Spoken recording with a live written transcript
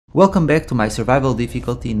Welcome back to my survival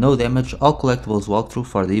difficulty, no damage, all collectibles walkthrough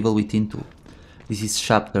for the Evil Within 2. This is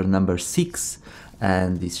chapter number 6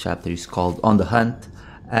 and this chapter is called On the Hunt,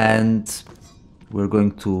 and we're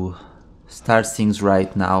going to start things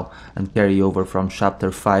right now and carry over from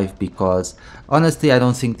chapter 5 because honestly I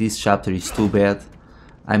don't think this chapter is too bad.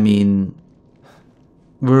 I mean,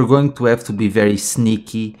 we're going to have to be very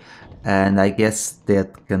sneaky and I guess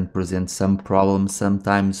that can present some problems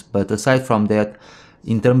sometimes, but aside from that,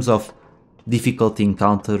 in terms of difficulty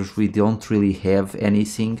encounters, we don't really have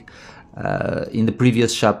anything. In the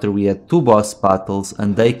previous chapter we had 2 boss battles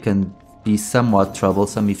and they can be somewhat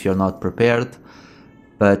troublesome if you're not prepared,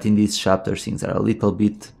 but in this chapter things are a little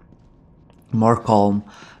bit more calm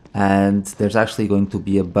and there's actually going to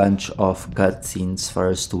be a bunch of cutscenes for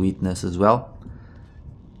us to witness as well.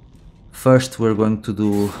 First we're going to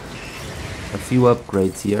do a few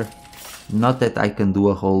upgrades here. Not that I can do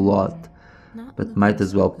a whole lot, but might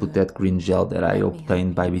as well put that green gel that I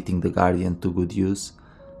obtained by beating the Guardian to good use.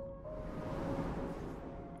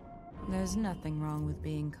 There's nothing wrong with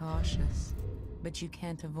being cautious, but you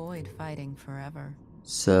can't avoid fighting forever.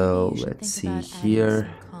 So let's see here.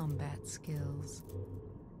 Combat skills.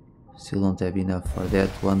 Still don't have enough for that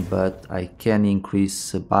one, but I can increase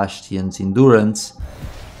Sebastian's endurance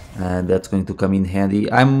and that's going to come in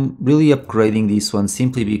handy. I'm really upgrading this one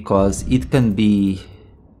simply because it can be,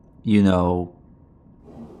 you know,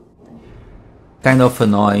 kind of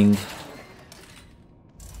annoying,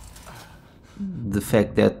 the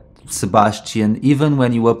fact that Sebastian, even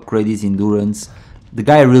when you upgrade his endurance, the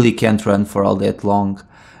guy really can't run for all that long.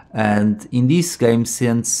 And in this game,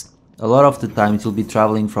 since a lot of the times you'll be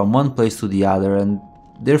traveling from one place to the other and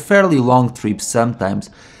they're fairly long trips sometimes,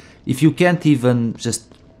 if you can't even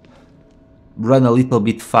just run a little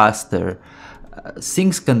bit faster,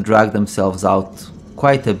 things can drag themselves out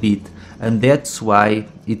quite a bit, and that's why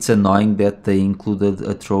it's annoying that they included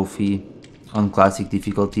a trophy on classic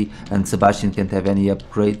difficulty and Sebastian can't have any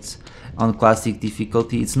upgrades on classic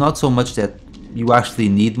difficulty. It's not so much that you actually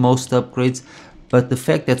need most upgrades, but the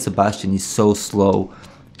fact that Sebastian is so slow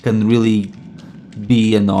can really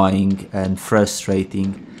be annoying and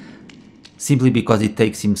frustrating, simply because it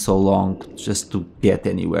takes him so long just to get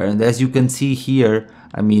anywhere. And as you can see here,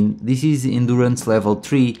 I mean, this is endurance level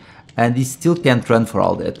 3 and he still can't run for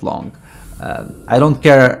all that long. I don't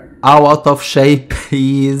care how out of shape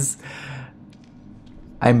he is,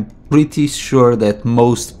 I'm pretty sure that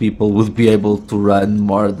most people would be able to run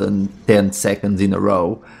more than 10 seconds in a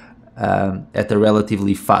row at a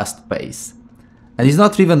relatively fast pace. And he's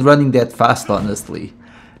not even running that fast, honestly,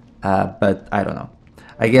 but I don't know.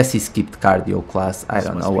 I guess he skipped cardio class, I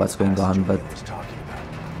don't know what's going on, but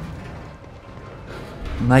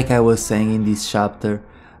like I was saying in this chapter,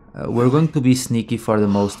 we're going to be sneaky for the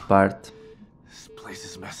most part. This place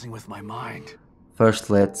is messing with my mind. First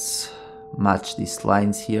let's match these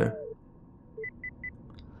lines here.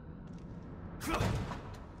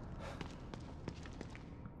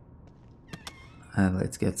 And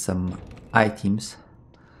let's get some items.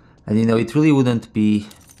 And you know, it really wouldn't be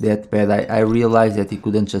that bad. I realized that he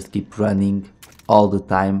couldn't just keep running all the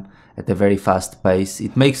time at a very fast pace.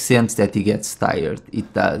 It makes sense that he gets tired,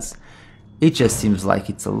 it does. It just seems like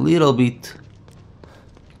it's a little bit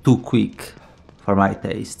too quick for my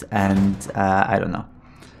taste, and I don't know.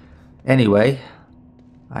 Anyway,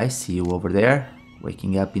 I see you over there,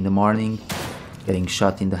 waking up in the morning, getting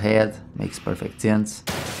shot in the head, makes perfect sense.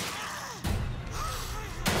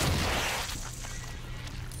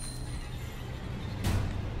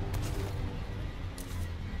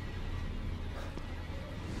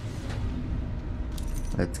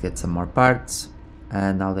 Let's get some more parts,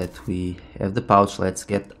 and now that we have the pouch, let's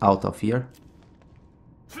get out of here.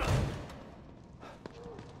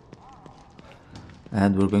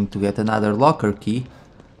 And we're going to get another locker key,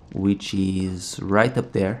 which is right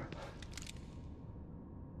up there.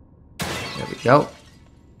 There we go.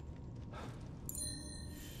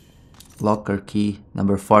 Locker key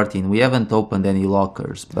number 14. We haven't opened any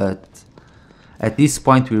lockers, but at this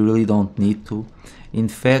point we really don't need to. In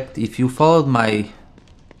fact, if you followed my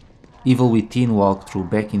Evil Within walkthrough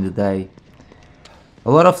back in the day, a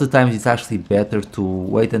lot of the times it's actually better to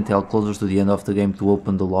wait until closer to the end of the game to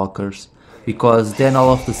open the lockers, because then all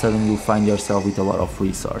of a sudden you'll find yourself with a lot of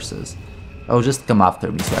resources. Oh, just come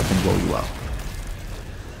after me so I can blow you up.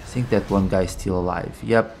 I think that one guy is still alive.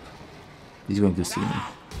 Yep, he's going to see me.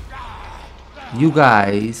 You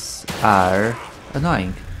guys are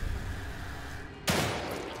annoying.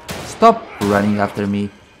 Stop running after me.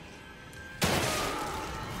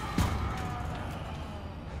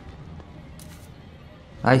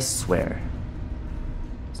 I swear.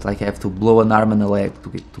 It's like I have to blow an arm and a leg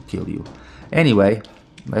to kill you. Anyway,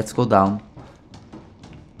 let's go down.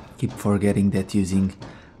 Keep forgetting that using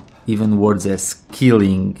even words as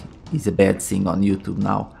killing is a bad thing on YouTube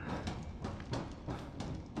now.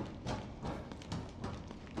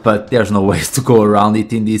 But there's no ways to go around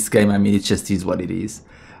it in this game. I mean, it just is what it is.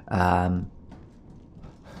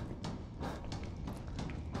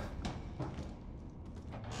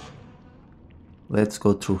 Let's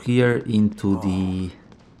go through here into the...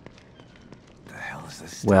 The hell is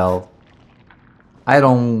this? Well, I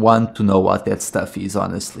don't want to know what that stuff is,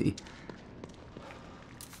 honestly.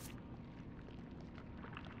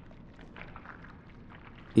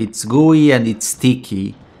 It's gooey and it's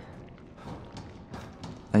sticky.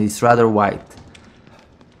 And it's rather white.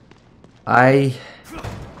 I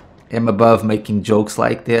am above making jokes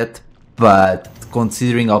like that, but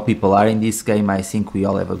considering how people are in this game, I think we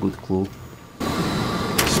all have a good clue.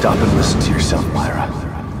 Stop and listen to yourself, Myra.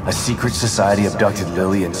 A secret society abducted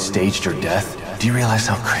Lily and staged her death? Do you realize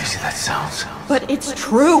how crazy that sounds? But it's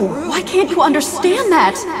true. Why can't you understand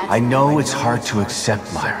that? I know it's hard to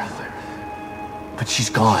accept, Myra. But she's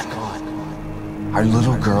gone. Our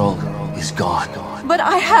little girl is gone. But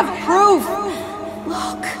I have proof.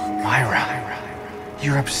 Look. Myra,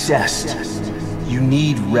 you're obsessed. You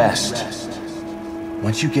need rest.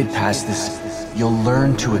 Once you get past this, you'll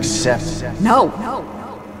learn to accept. No.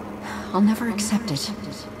 I'll never accept it.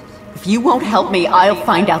 If you won't help me, I'll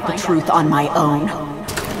find out the truth on my own.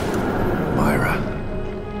 Myra.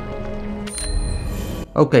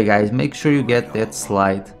 Okay guys, make sure you get that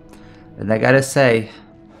slide. And I gotta say,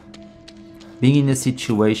 being in a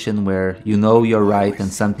situation where you know you're right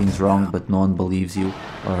and something's wrong but no one believes you,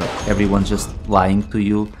 or everyone's just lying to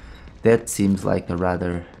you, that seems like a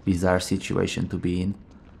rather bizarre situation to be in.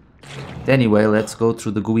 Anyway, let's go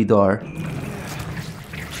through the gooey door.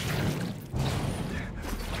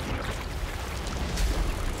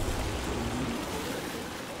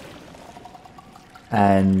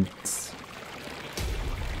 And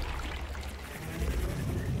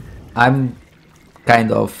I'm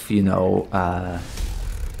kind of, you know, well,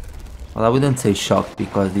 I wouldn't say shocked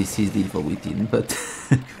because this is the evil within, but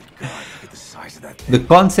the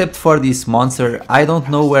concept for this monster, I don't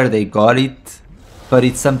know where they got it, but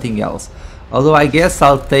it's something else. Although I guess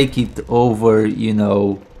I'll take it over, you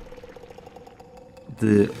know,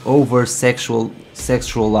 the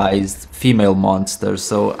sexualized female monster.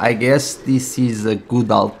 So I guess this is a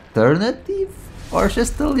good alternative, or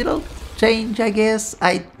just a little change, I guess.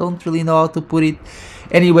 I don't really know how to put it.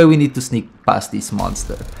 Anyway, we need to sneak past this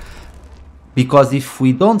monster, because if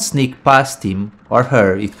we don't sneak past him or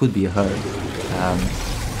her, it could be her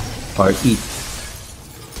or it,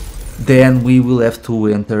 then we will have to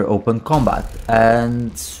enter open combat,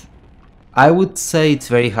 and I would say it's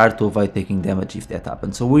very hard to avoid taking damage if that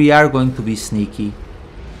happens. So we are going to be sneaky.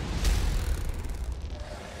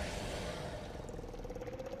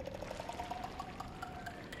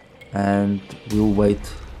 And we'll wait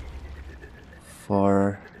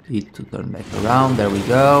for it to turn back around. There we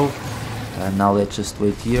go. And now let's just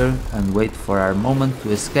wait here and wait for our moment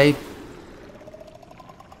to escape.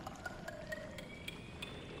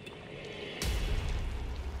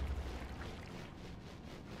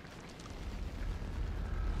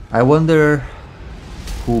 I wonder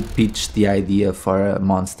who pitched the idea for a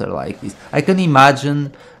monster like this. I can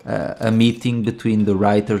imagine a meeting between the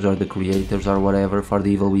writers or the creators or whatever for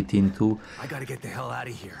the Evil Within 2. I gotta get the hell out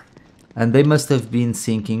of here. And they must have been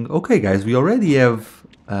thinking, okay guys, we already have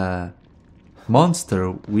a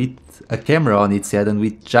monster with a camera on its head and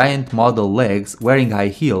with giant model legs wearing high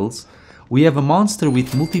heels. We have a monster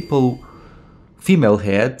with multiple female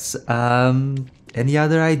heads. Any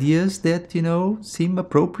other ideas that, you know, seem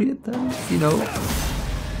appropriate? You know?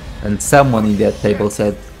 And someone in that table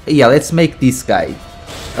said, yeah, let's make this guy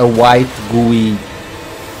a white, gooey,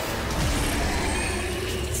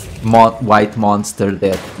 white monster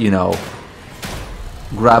that, you know,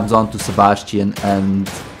 grabs onto Sebastian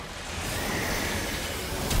and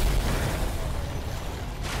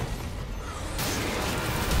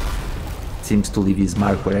seems to leave his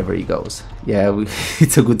mark wherever he goes. Yeah,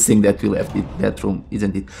 it's a good thing that we left that room,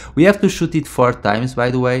 isn't it? We have to shoot it 4 times, by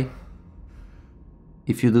the way.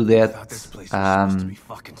 If you do that,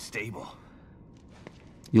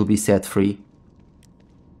 you'll be set free.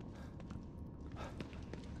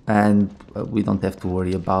 And we don't have to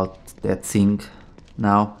worry about that thing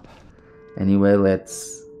now. Anyway,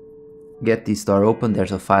 let's get this door open.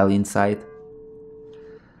 There's a file inside.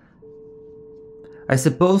 I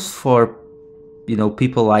suppose for, you know,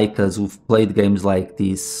 people like us who've played games like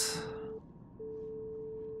this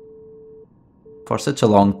for such a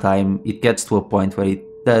long time, it gets to a point where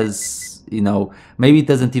it does, you know, maybe it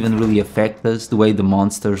doesn't even really affect us, the way the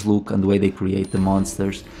monsters look and the way they create the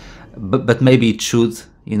monsters, but maybe it should,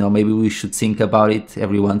 you know, maybe we should think about it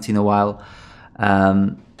every once in a while,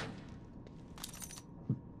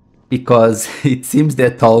 because it seems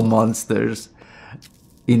that all monsters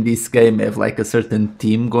in this game have like a certain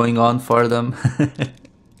theme going on for them.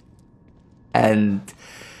 And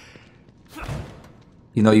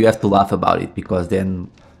you know, you have to laugh about it, because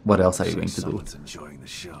then what else are you going to do? Enjoying the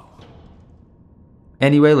show.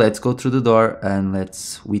 Anyway, let's go through the door and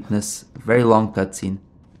let's witness a very long cutscene.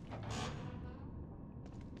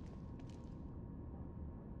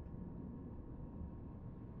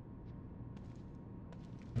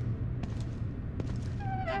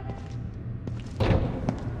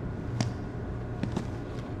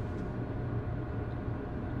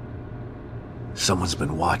 Someone's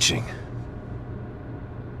been watching.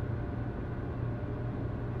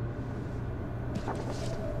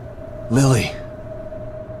 Lily.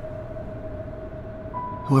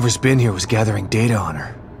 Whoever's been here was gathering data on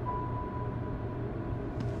her.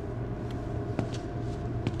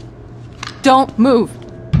 Don't move.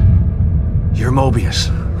 You're Mobius,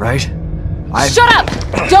 right? Shut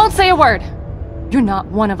up! Don't say a word. You're not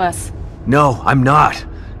one of us. No, I'm not.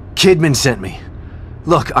 Kidman sent me.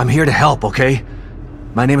 Look, I'm here to help, okay?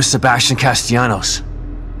 My name is Sebastian Castellanos.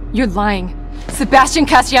 You're lying. Sebastian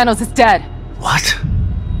Castellanos is dead. What?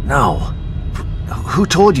 No. Who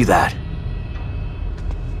told you that?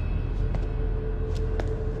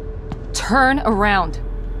 Turn around.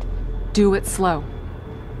 Do it slow.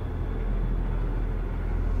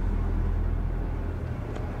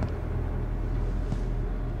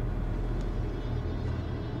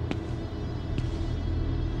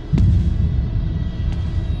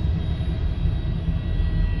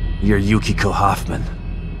 You're Yukiko Hoffman.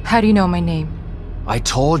 How do you know my name? I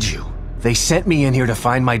told you. They sent me in here to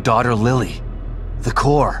find my daughter Lily. The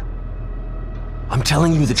core. I'm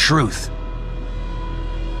telling you the truth.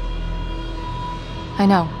 I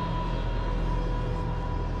know.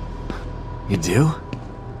 You do?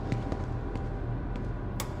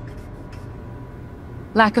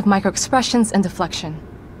 Lack of microexpressions and deflection.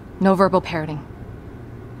 No verbal parroting.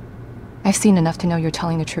 I've seen enough to know you're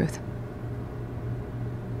telling the truth.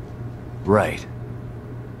 Right.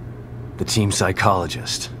 The team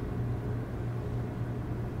psychologist.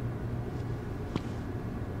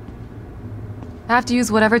 I have to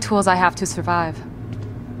use whatever tools I have to survive.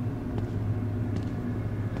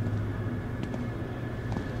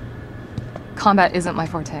 Combat isn't my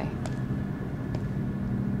forte.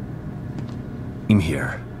 I'm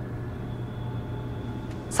here.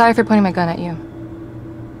 Sorry for pointing my gun at you.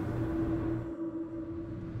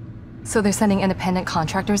 So they're sending independent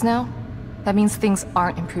contractors now? That means things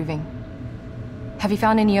aren't improving. Have you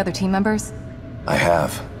found any other team members? I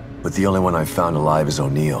have, but the only one I've found alive is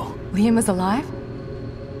O'Neill. Liam is alive?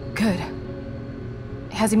 Good.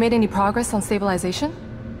 Has he made any progress on stabilization?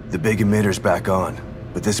 The big emitter's back on,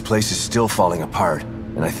 but this place is still falling apart,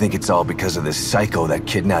 and I think it's all because of this psycho that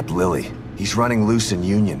kidnapped Lily. He's running loose in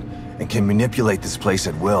Union, and can manipulate this place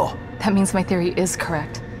at will. That means my theory is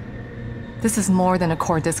correct. This is more than a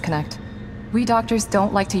core disconnect. We doctors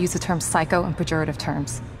don't like to use the term psycho in pejorative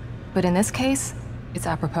terms, but in this case, it's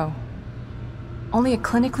apropos. Only a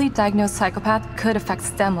clinically diagnosed psychopath could affect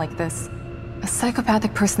STEM like this. A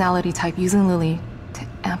psychopathic personality type using Lily to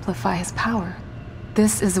amplify his power.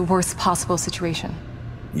 This is the worst possible situation.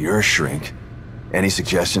 You're a shrink. Any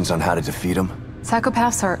suggestions on how to defeat him?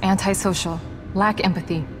 Psychopaths are antisocial, lack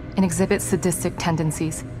empathy, and exhibit sadistic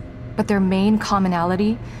tendencies. But their main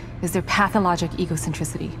commonality is their pathologic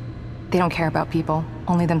egocentricity. They don't care about people,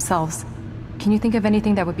 only themselves. Can you think of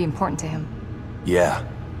anything that would be important to him? Yeah.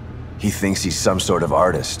 He thinks he's some sort of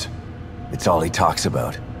artist. It's all he talks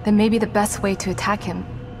about. Then maybe the best way to attack him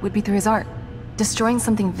would be through his art. Destroying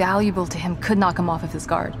something valuable to him could knock him off of his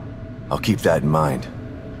guard. I'll keep that in mind.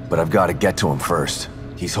 But I've got to get to him first.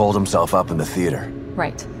 He's holed himself up in the theater.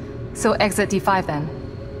 Right. So exit D5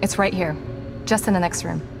 then. It's right here, just in the next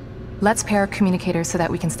room. Let's pair communicators so that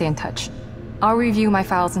we can stay in touch. I'll review my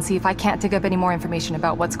files and see if I can't dig up any more information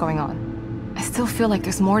about what's going on. I still feel like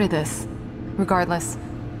there's more to this. Regardless,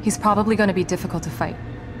 he's probably going to be difficult to fight.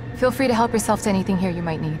 Feel free to help yourself to anything here you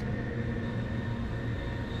might need.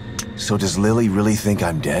 So does Lily really think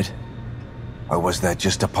I'm dead? Or was that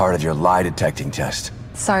just a part of your lie detecting test?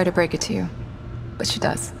 Sorry to break it to you, but she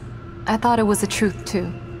does. I thought it was the truth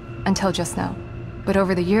too, until just now. But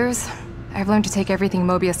over the years, I've learned to take everything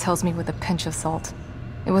Mobius tells me with a pinch of salt.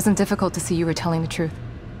 It wasn't difficult to see you were telling the truth.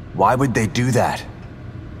 Why would they do that?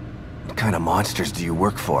 What kind of monsters do you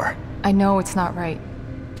work for? I know it's not right.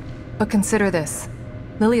 But consider this.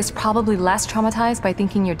 Lily is probably less traumatized by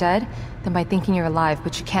thinking you're dead than by thinking you're alive,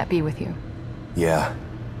 but she can't be with you. Yeah,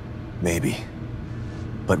 maybe.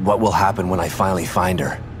 But what will happen when I finally find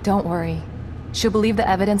her? Don't worry. She'll believe the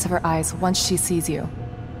evidence of her eyes once she sees you.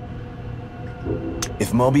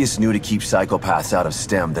 If Mobius knew to keep psychopaths out of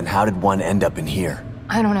STEM, then how did one end up in here?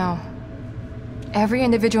 I don't know. Every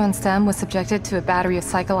individual in STEM was subjected to a battery of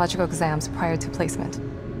psychological exams prior to placement.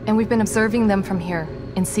 And we've been observing them from here,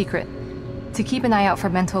 in secret, to keep an eye out for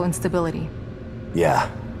mental instability. Yeah,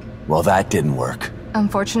 well that didn't work.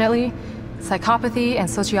 Unfortunately, psychopathy and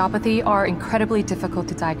sociopathy are incredibly difficult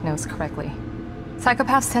to diagnose correctly.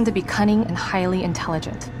 Psychopaths tend to be cunning and highly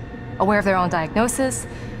intelligent. Aware of their own diagnosis,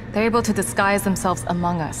 they're able to disguise themselves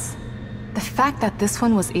among us. The fact that this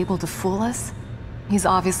one was able to fool us, he's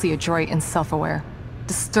obviously adroit and self-aware.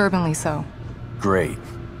 Disturbingly so. Great.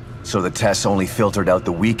 So the tests only filtered out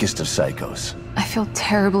the weakest of psychos. I feel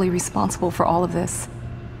terribly responsible for all of this.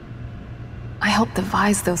 I helped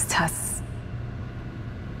devise those tests.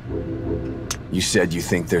 You said you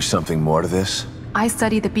think there's something more to this? I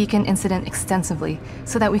studied the beacon incident extensively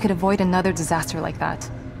so that we could avoid another disaster like that.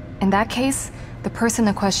 In that case, the person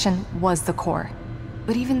in question was the core.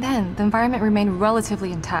 But even then, the environment remained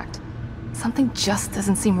relatively intact. Something just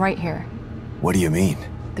doesn't seem right here. What do you mean?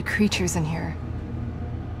 The creatures in here.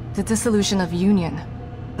 The dissolution of Union.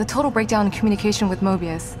 The total breakdown in communication with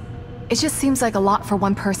Mobius. It just seems like a lot for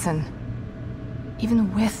one person.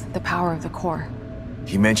 Even with the power of the core.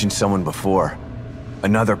 He mentioned someone before.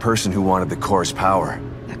 Another person who wanted the core's power.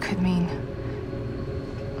 That could mean...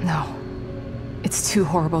 No. It's too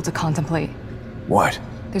horrible to contemplate. What?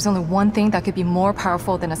 There's only one thing that could be more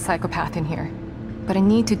powerful than a psychopath in here. But I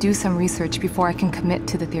need to do some research before I can commit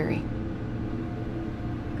to the theory.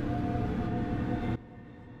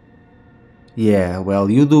 Yeah, well,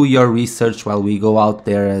 you do your research while we go out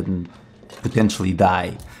there and potentially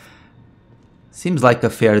die. Seems like a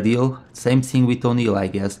fair deal. Same thing with O'Neill, I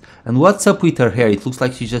guess. And what's up with her hair? It looks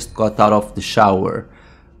like she just got out of the shower.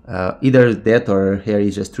 Either that or her hair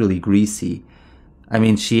is just really greasy. I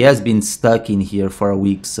mean, she has been stuck in here for a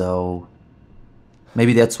week, so...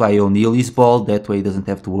 Maybe that's why O'Neill is bald, that way he doesn't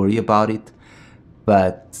have to worry about it.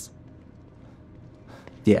 But...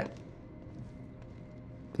 yeah.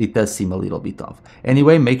 It does seem a little bit off.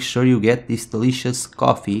 Anyway, make sure you get this delicious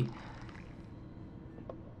coffee.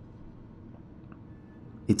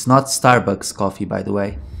 It's not Starbucks coffee, by the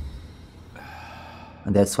way.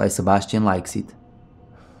 And that's why Sebastian likes it.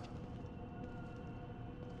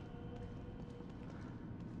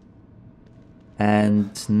 And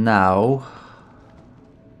now...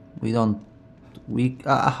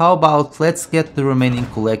 how about let's get the remaining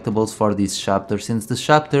collectibles for this chapter, since the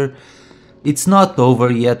chapter, it's not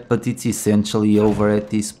over yet, but it's essentially over at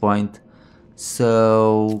this point.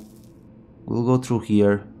 So we'll go through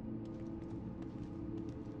here.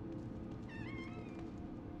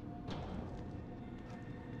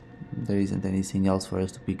 There isn't anything else for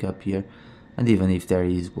us to pick up here, and even if there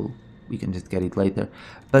is, we can just get it later.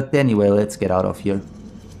 But anyway, let's get out of here.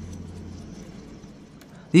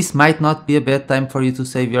 This might not be a bad time for you to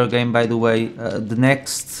save your game, by the way. The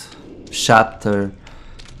next chapter,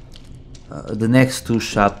 the next two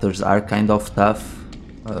chapters are kind of tough,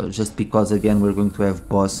 just because again we're going to have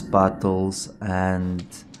boss battles, and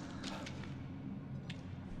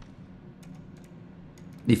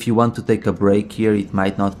if you want to take a break here, it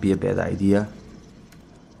might not be a bad idea.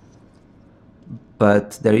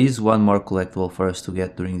 But there is one more collectible for us to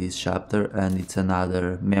get during this chapter, and it's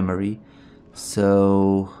another memory.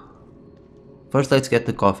 So first let's get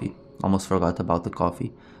the coffee. Almost forgot about the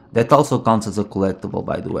coffee. That also counts as a collectible,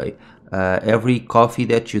 by the way. Every coffee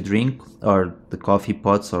that you drink, or the coffee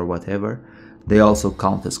pots or whatever, they also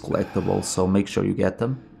count as collectibles, so make sure you get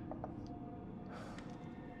them.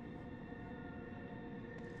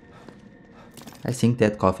 I think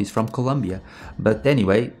that coffee is from Colombia. But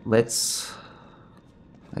anyway, let's...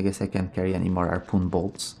 I guess I can't carry any more harpoon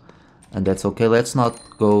bolts. And that's okay. Let's not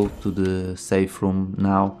go to the safe room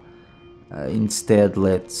now. Instead,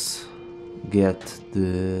 let's get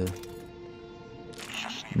the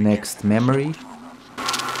next memory.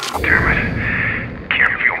 Damn it.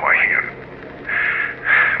 Can't feel my hand.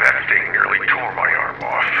 That thing nearly tore my arm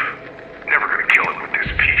off. Never gonna kill it with this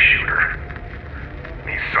pea shooter.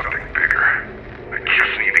 Needs something bigger. I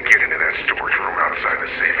just need to get into that storage room outside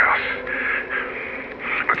the safe house.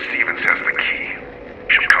 But Stevens has the key.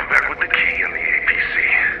 She'll come back with the key and the APC.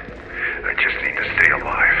 I just need to stay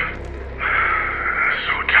alive.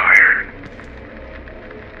 So tired.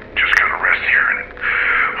 Just gonna rest here and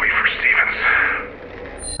wait for Stevens.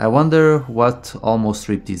 I wonder what almost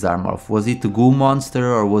ripped his arm off. Was it a goo monster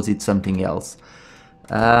or was it something else?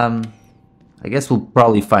 I guess we'll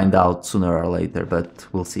probably find out sooner or later, but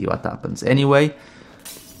we'll see what happens. Anyway,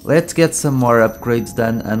 let's get some more upgrades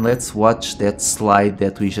done and let's watch that slide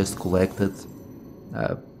that we just collected.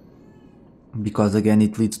 Because again,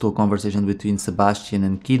 it leads to a conversation between Sebastian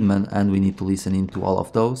and Kidman, and we need to listen into all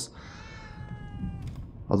of those.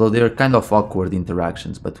 Although they're kind of awkward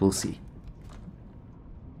interactions, but we'll see.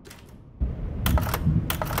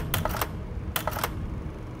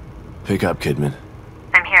 Pick up, Kidman.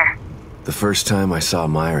 I'm here. The first time I saw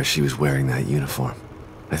Myra, she was wearing that uniform.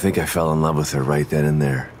 I think I fell in love with her right then and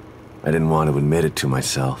there. I didn't want to admit it to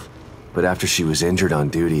myself, but after she was injured on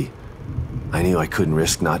duty, I knew I couldn't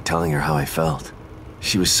risk not telling her how I felt.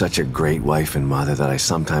 She was such a great wife and mother that I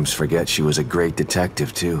sometimes forget she was a great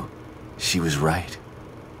detective too. She was right.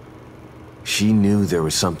 She knew there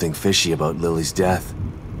was something fishy about Lily's death.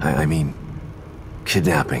 I mean,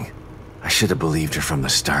 kidnapping. I should have believed her from the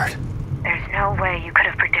start. There's no way you could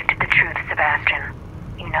have predicted the truth, Sebastian.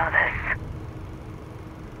 You know this.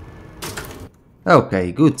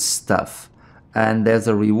 Okay, good stuff. And as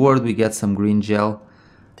a reward we get some green gel.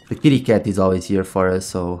 The kitty cat is always here for us,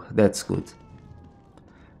 so that's good.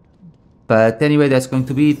 But anyway, that's going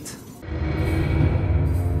to be it.